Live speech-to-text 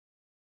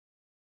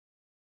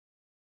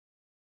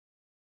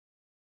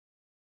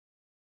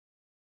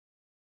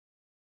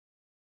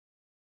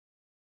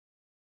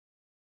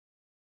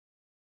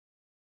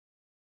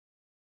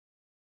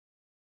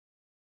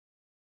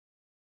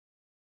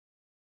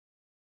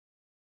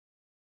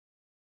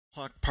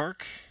Mohawk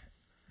Park.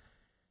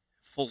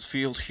 Full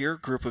field here.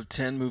 Group of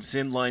 10 moves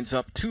in, lines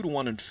up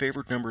 2-1 in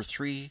favored number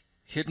 3,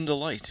 Hidden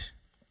Delight.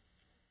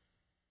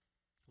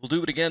 We'll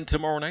do it again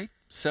tomorrow night,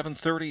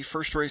 7:30,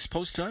 first race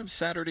post time,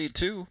 Saturday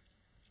 2.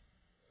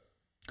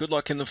 Good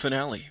luck in the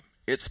finale.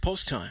 It's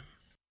post time.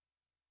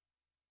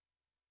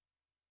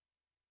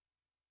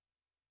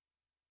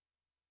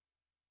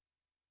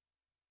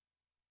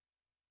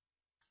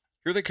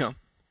 Here they come.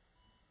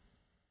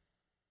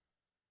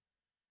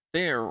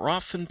 They're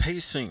off and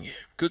pacing.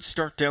 Good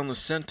start down the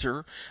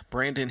center.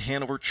 Brandon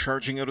Hanover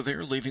charging out of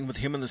there. Leaving with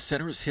him in the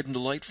center is Hidden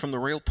Delight from the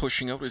rail.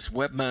 Pushing out is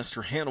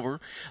Webmaster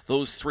Hanover.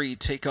 Those three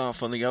take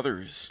off on the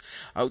others.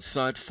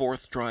 Outside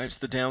fourth drives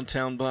the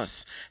downtown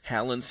bus.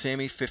 Hal and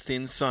Sammy fifth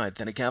inside.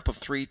 Then a gap of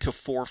 3 to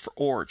 4 for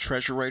Orr.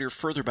 Treasure Rider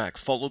further back,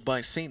 followed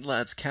by St.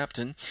 Lad's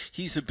Captain.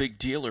 He's a big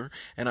dealer,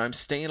 and I'm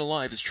Staying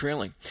Alive is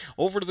trailing.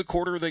 Over to the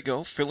quarter they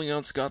go.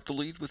 Filiant's got the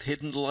lead with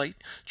Hidden Delight,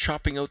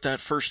 chopping out that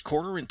first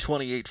quarter in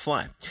 28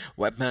 fly.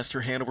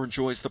 Webmaster Hanover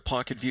enjoys the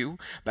pocket view.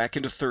 Back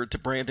into third to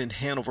Brandon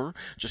Hanover.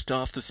 Just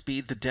off the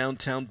speed, the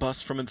downtown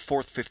bus from in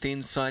fourth, fifth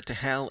inside to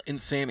Hal and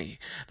Sammy.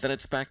 Then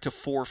it's back to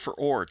 4 for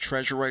Orr.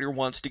 Treasure Rider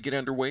wants to get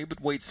underway, but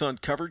waits on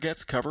cover,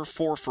 gets cover.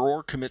 4 for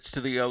Orr, commits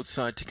to the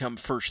outside to come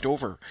first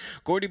over.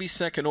 Going to be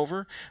second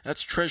over,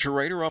 that's Treasure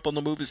Rider. Up on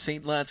the move is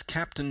St. Lad's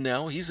Captain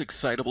now. He's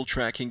excitable,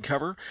 tracking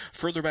cover.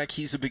 Further back,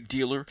 he's a big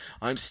dealer.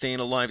 I'm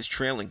Staying Alive is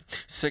trailing.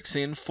 6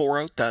 in, 4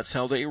 out, that's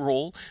how they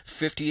roll.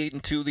 58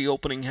 and 2 the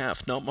opening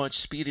half. Not much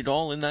speed at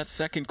all in that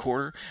second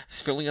quarter.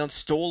 Filiant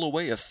stole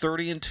away a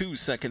 30 and 2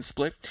 second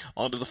split.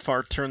 Onto the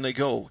far turn they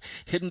go.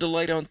 Hidden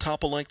Delight on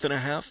top, a length and a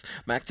half.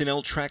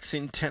 McDonnell tracks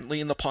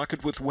intently in the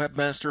pocket with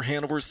Webmaster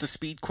Hanover as the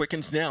speed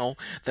quickens now.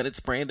 Then it's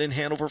Brandon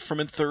Hanover from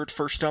in third.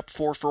 First up,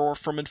 4 for Orr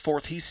from in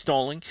fourth. He's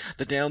stalling.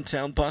 The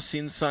downtown bus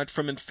inside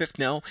from in fifth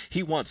now.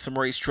 He wants some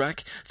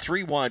racetrack.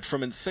 3 wide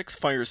from in sixth.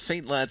 Fires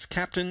St. Lad's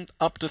Captain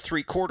up to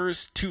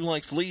 3/4.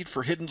 2-length lead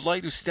for Hidden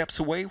Delight, who steps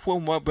away.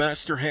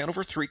 Webmaster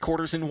Hanover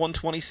 3/4 in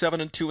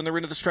 127 and 2, and they're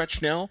into the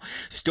stretch now.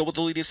 Still with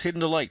the lead is Hidden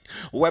Delight.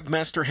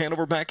 Webmaster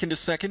Hanover back into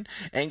second.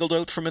 Angled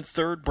out from in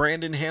third.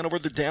 Brandon Hanover,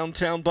 the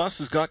downtown bus,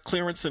 has got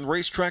clearance and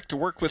racetrack to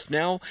work with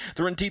now.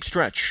 They're in deep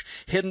stretch.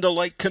 Hidden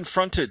Delight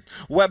confronted.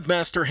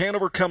 Webmaster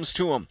Hanover comes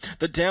to him.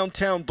 The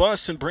downtown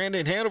bus and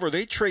Brandon Hanover,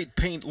 they trade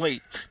paint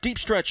late. Deep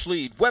stretch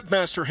lead.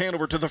 Webmaster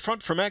Hanover to the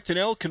front from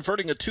McDonnell,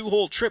 converting a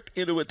 2-hole trip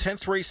into a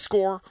 10th race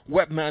score.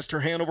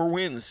 Webmaster Hanover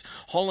wins.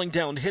 Hauling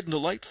down Hidden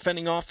Delight,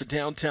 fending off the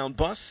downtown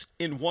bus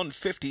in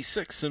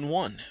 156 and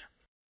 1.